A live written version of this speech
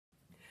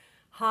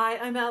Hi,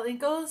 I'm Al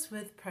Ingalls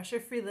with Pressure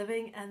Free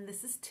Living, and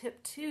this is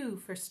tip 2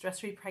 for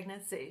stress-free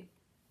pregnancy.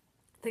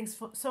 Thanks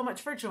so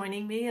much for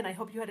joining me, and I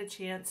hope you had a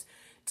chance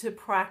to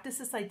practice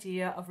this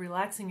idea of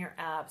relaxing your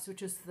abs,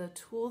 which is the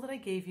tool that I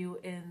gave you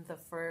in the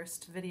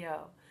first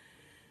video.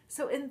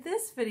 So in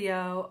this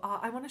video,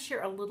 I want to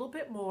share a little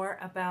bit more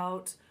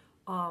about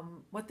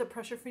what the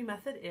pressure-free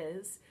method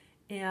is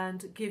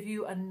and give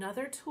you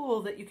another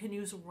tool that you can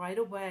use right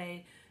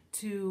away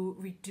to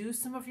reduce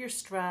some of your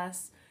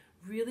stress,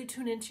 really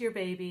tune into your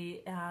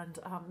baby, and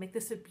make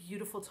this a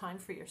beautiful time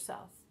for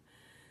yourself.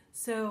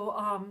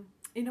 So,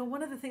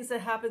 one of the things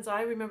that happens,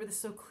 I remember this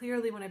so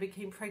clearly when I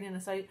became pregnant,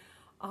 is I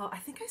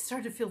think I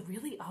started to feel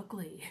really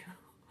ugly.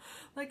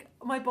 Like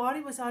my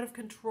body was out of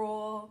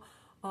control.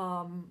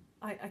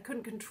 I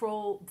couldn't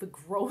control the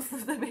growth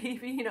of the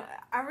baby.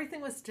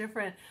 Everything was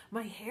different.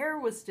 My hair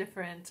was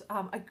different.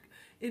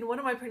 In one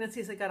of my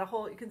pregnancies, I got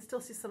you can still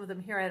see some of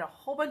them here. I had a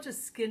whole bunch of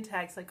skin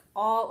tags like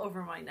all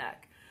over my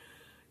neck.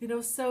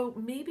 So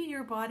maybe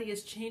your body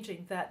is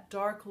changing, that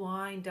dark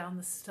line down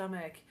the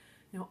stomach.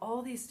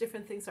 All these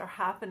different things are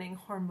happening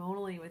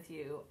hormonally with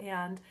you,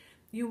 and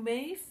you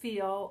may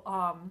feel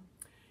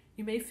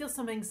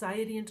some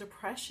anxiety and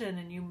depression,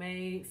 and you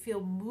may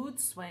feel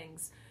mood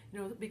swings,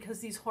 because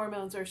these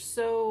hormones are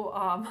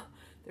so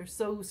they're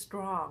so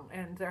strong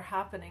and they're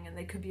happening, and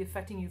they could be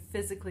affecting you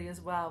physically as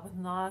well with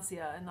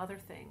nausea and other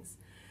things.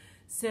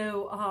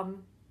 So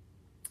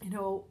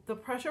the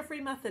pressure-free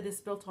method is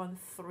built on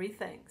 3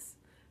 things: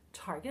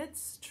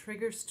 targets,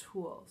 triggers,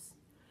 tools.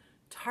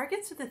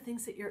 Targets are the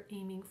things that you're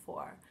aiming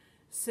for.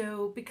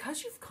 So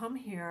because you've come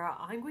here,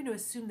 I'm going to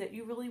assume that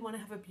you really want to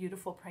have a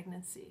beautiful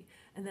pregnancy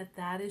and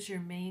that is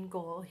your main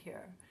goal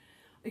here.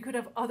 You could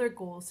have other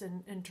goals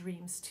and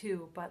dreams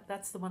too, but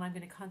that's the one I'm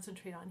going to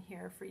concentrate on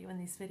here for you in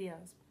these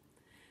videos.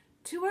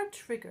 2 are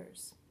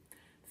triggers.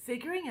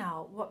 Figuring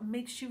out what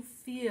makes you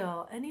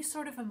feel any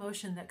sort of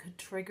emotion that could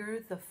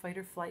trigger the fight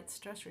or flight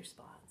stress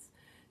response.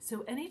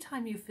 So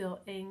anytime you feel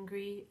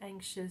angry,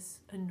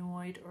 anxious,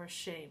 annoyed, or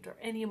ashamed, or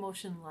any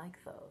emotion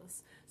like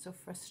those, so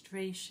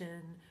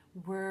frustration,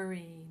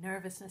 worry,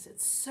 nervousness,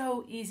 it's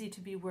so easy to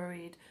be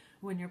worried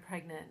when you're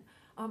pregnant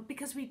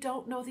because we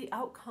don't know the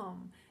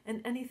outcome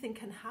and anything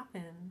can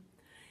happen.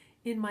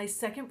 In my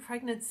second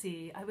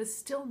pregnancy, I was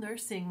still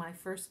nursing my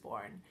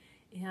firstborn,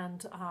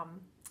 and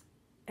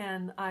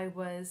I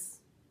was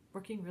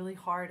working really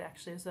hard,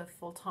 actually, as a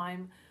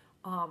full-time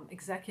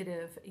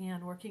executive,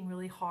 and working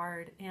really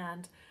hard.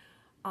 And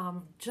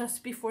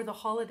just before the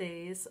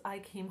holidays, I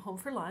came home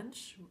for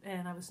lunch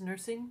and I was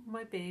nursing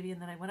my baby,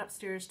 and then I went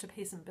upstairs to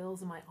pay some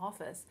bills in my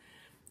office,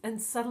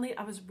 and suddenly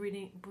I was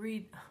bleeding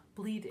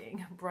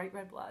bright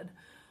red blood.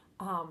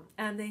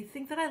 And they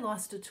think that I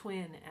lost a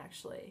twin,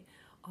 actually.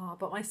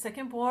 But my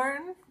second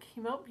born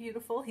came out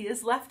beautiful. He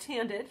is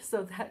left-handed,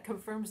 so that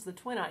confirms the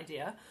twin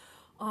idea.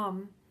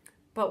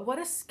 But what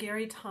a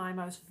scary time.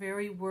 I was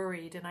very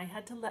worried, and I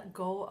had to let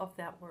go of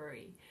that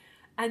worry.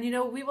 And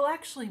we will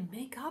actually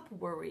make up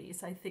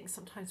worries, I think,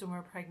 sometimes when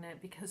we're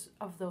pregnant because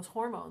of those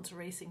hormones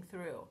racing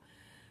through.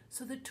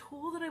 So the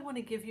tool that I want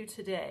to give you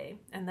today,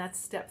 and that's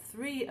step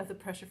 3 of the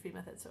pressure-free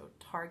method, so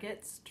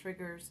targets,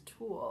 triggers,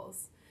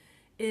 tools,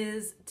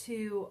 is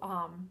to,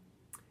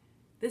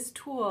 this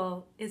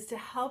tool is to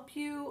help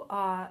you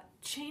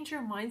change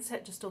your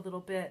mindset just a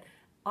little bit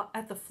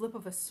at the flip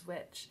of a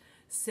switch,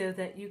 so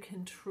that you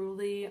can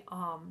truly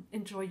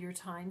enjoy your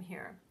time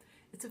here.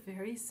 It's a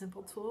very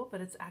simple tool,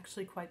 but it's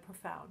actually quite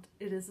profound.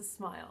 It is a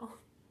smile.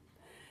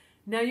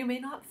 Now, you may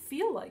not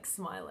feel like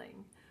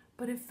smiling,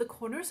 but if the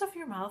corners of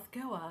your mouth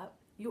go up,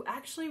 you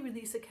actually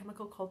release a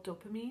chemical called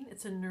dopamine.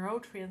 It's a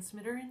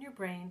neurotransmitter in your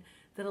brain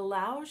that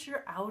allows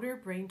your outer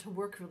brain to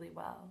work really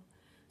well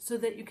so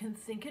that you can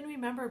think and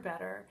remember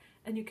better,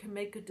 and you can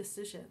make good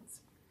decisions.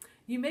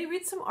 You may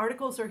read some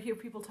articles or hear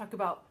people talk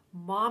about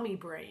mommy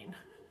brain.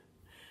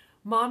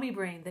 Mommy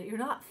brain, that you're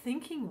not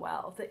thinking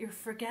well, that you're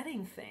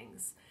forgetting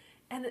things.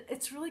 And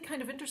it's really kind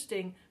of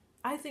interesting.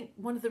 I think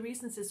one of the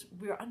reasons is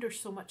we're under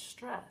so much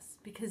stress,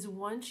 because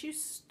once you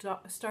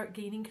start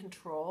gaining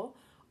control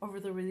over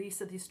the release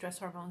of these stress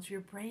hormones,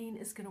 your brain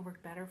is going to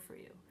work better for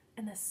you.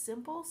 And a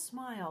simple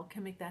smile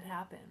can make that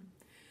happen.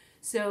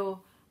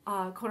 So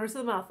corners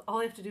of the mouth,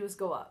 all I have to do is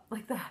go up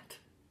like that.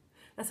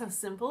 That's how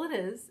simple it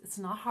is. It's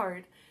not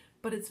hard,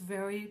 but it's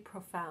very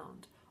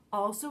profound.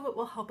 Also, it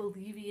will help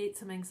alleviate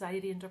some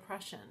anxiety and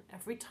depression.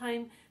 Every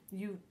time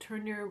you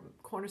turn your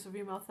corners of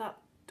your mouth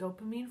up,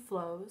 dopamine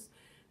flows.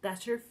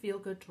 That's your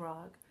feel-good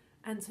drug.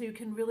 And so you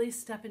can really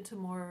step into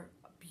more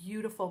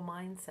beautiful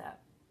mindset.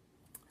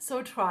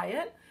 So try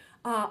it.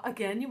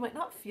 Again, you might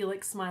not feel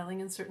like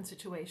smiling in certain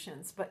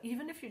situations, but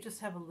even if you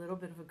just have a little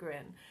bit of a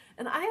grin.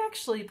 And I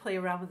actually play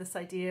around with this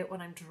idea when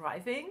I'm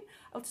driving.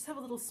 I'll just have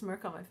a little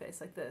smirk on my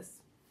face like this.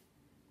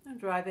 I'm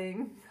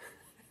driving.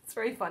 It's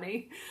very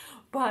funny,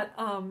 but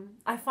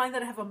I find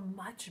that I have a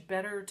much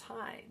better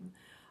time.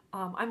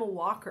 I'm a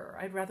walker.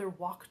 I'd rather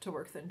walk to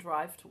work than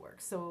drive to work.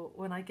 So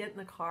when I get in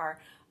the car,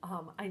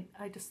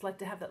 I just like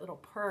to have that little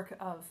perk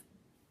of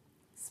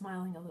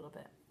smiling a little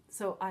bit.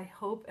 So I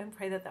hope and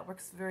pray that that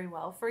works very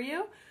well for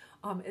you.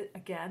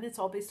 Again, it's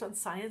all based on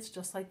science,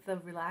 just like the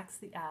relax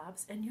the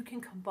abs, and you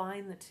can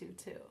combine the two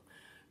too.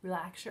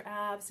 Relax your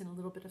abs and a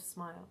little bit of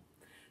smile.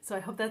 So I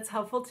hope that's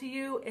helpful to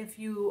you. If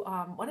you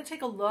want to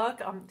take a look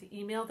the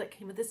email that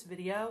came with this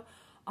video,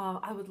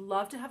 I would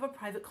love to have a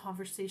private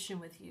conversation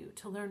with you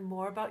to learn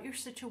more about your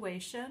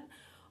situation,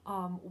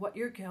 what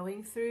you're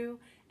going through,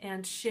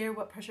 and share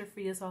what Pressure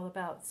Free is all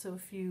about. So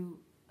if you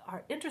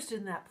are interested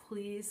in that,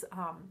 please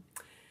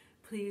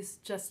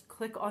just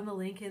click on the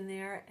link in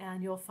there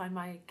and you'll find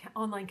my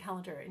online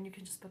calendar and you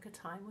can just book a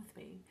time with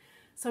me.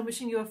 So I'm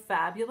wishing you a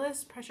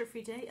fabulous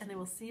pressure-free day, and I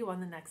will see you on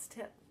the next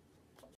tip.